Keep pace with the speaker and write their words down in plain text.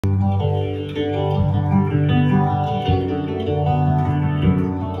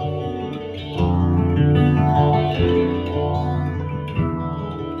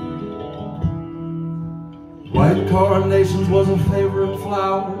carnations wasn't favorite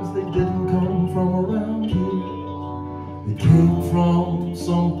flowers. They didn't come from around here. They came from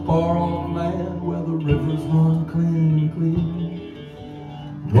some far-off land where the rivers run clean, clean.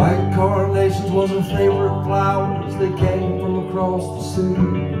 White carnations wasn't favorite flowers. They came from across the sea.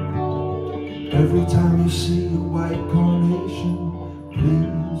 Every time you see a white carnation,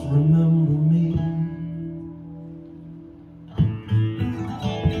 please remember me.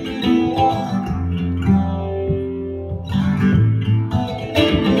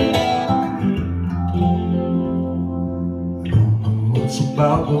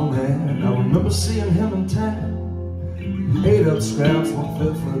 About the man, I remember seeing him in town. He ate up scraps one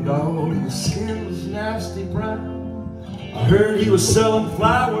fit for a dog. His skin was nasty brown. I heard he was selling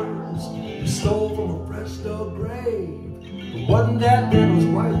flowers he stole from a fresh dug grave. But wasn't that then was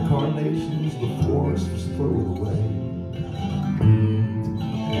white carnations? The forest was thrown away.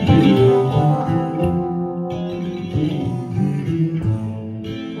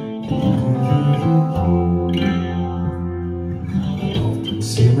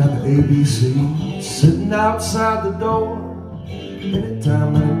 See him at the ABC, sitting outside the door.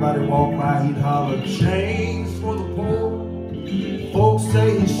 Anytime anybody walked by, he'd holler, "Change for the poor." Folks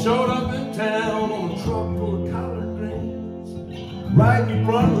say he showed up in town on a truck full of collard greens, right in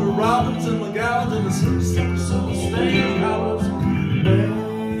front of the Robins and McGowan's and the city center silver stain. He hollers,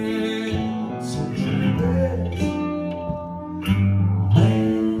 "Mancil, Travis,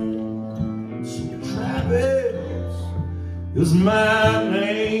 Mancil, Travis is my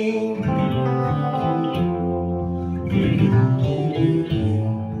name."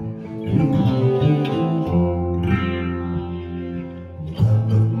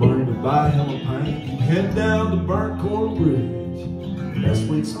 Money to buy him a pint, he'd head down to Burnt Corn Bridge. That's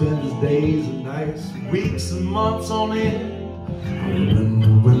where he'd spend his days and nights, weeks and months on end. I remember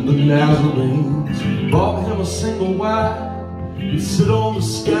when the Nazarenes bought him a single wide. He'd sit on the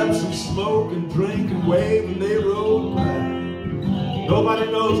steps and smoke and drink and wave, and they rode by. Nobody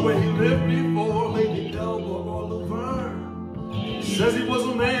knows where he lived before, maybe Elbow or Laverne. Says he was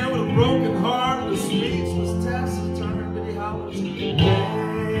a man with a broken heart, and his speech was taciturn, but he hollers,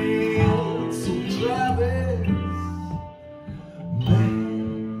 "Mancil, Travis,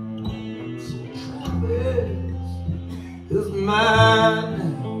 Mancil, Travis is mine."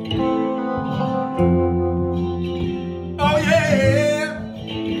 Oh yeah,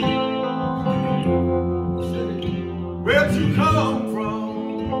 where'd you come from,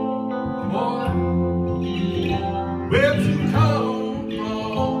 boy? Where'd you come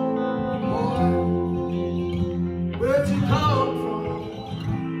from, boy? Where'd you come from?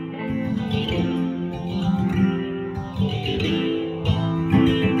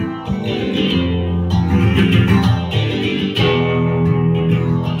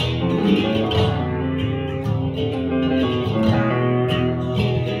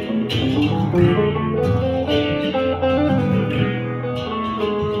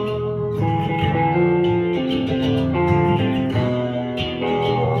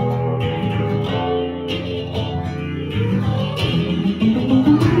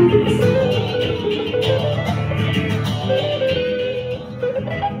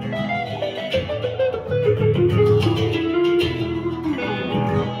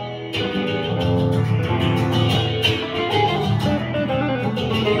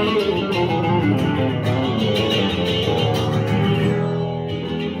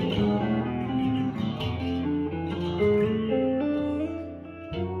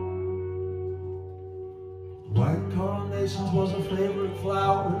 White carnations wasn't favorite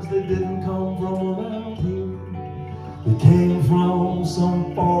flowers. They didn't come from around here. They came from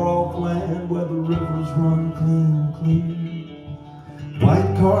some far-off land where the rivers run clean, clean.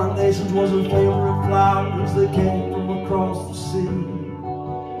 White carnations wasn't favorite flowers. They came from across the sea.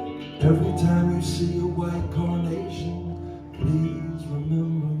 Every time you see a white carnation, please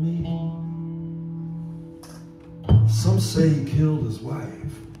remember me. Some say he killed his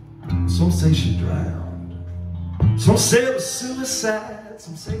wife. Some say she drowned. Some say it was suicide.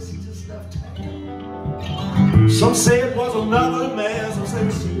 Some say she just left town. Some say it was another man. Some say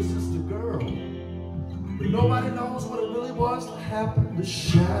she was just a girl. But nobody knows what it really was that happened to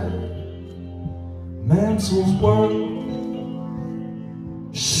shatter Mancil's world.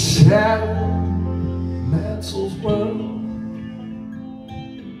 Shatter Mancil's world.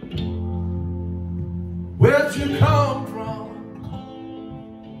 Where'd you come from?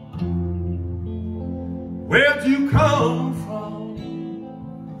 Where'd you come from?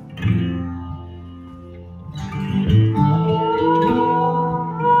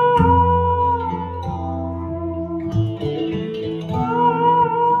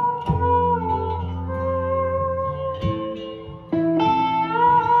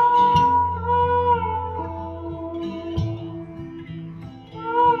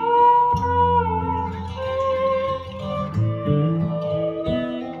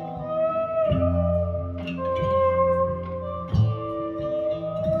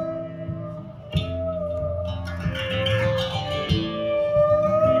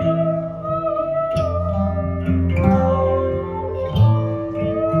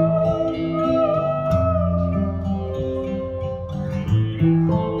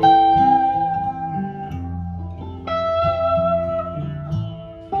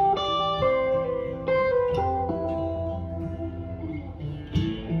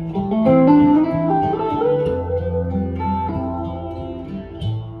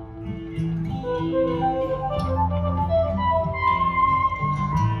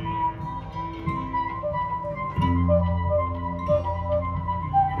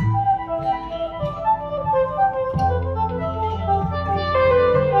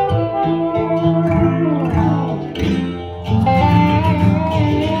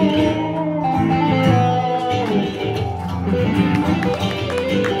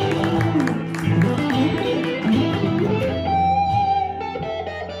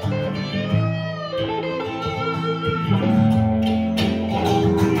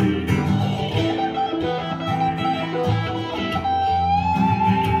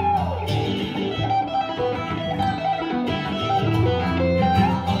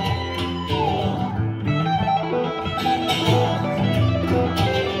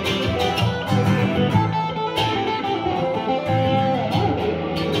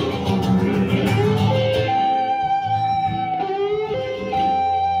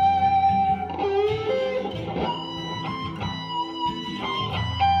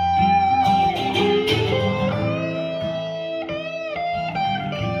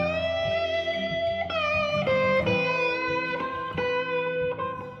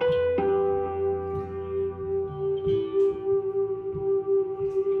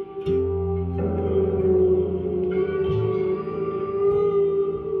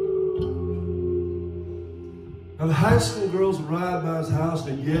 ride by his house,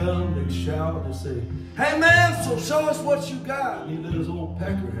 and they'd yell, and they'd shout, and they'd say, "Hey, Mancil, show us what you got." And he'd let his old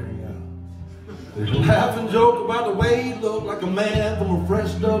pecker hang out. They'd laugh and joke about the way he looked like a man from a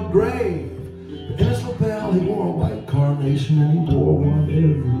fresh dug grave. But in his lapel, he wore a white carnation, and he wore one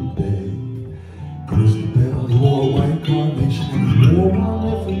every day. In his lapel, he wore a white carnation, and he wore one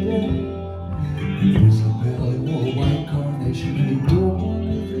every day. In his lapel, he wore a white carnation, and he wore one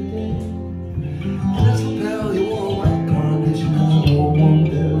every day. In his lapel, he wore a white carnation, and he wore one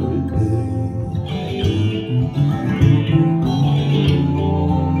every day.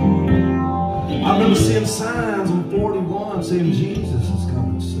 I remember seeing signs on 41 saying Jesus is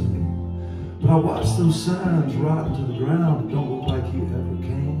coming soon. But I watched those signs rotting to the ground. It don't look like he ever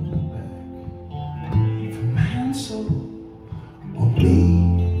came back. For Mancil, or me,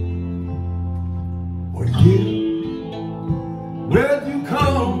 or you, where'd you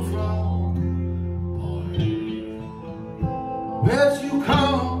come from, boy? Where'd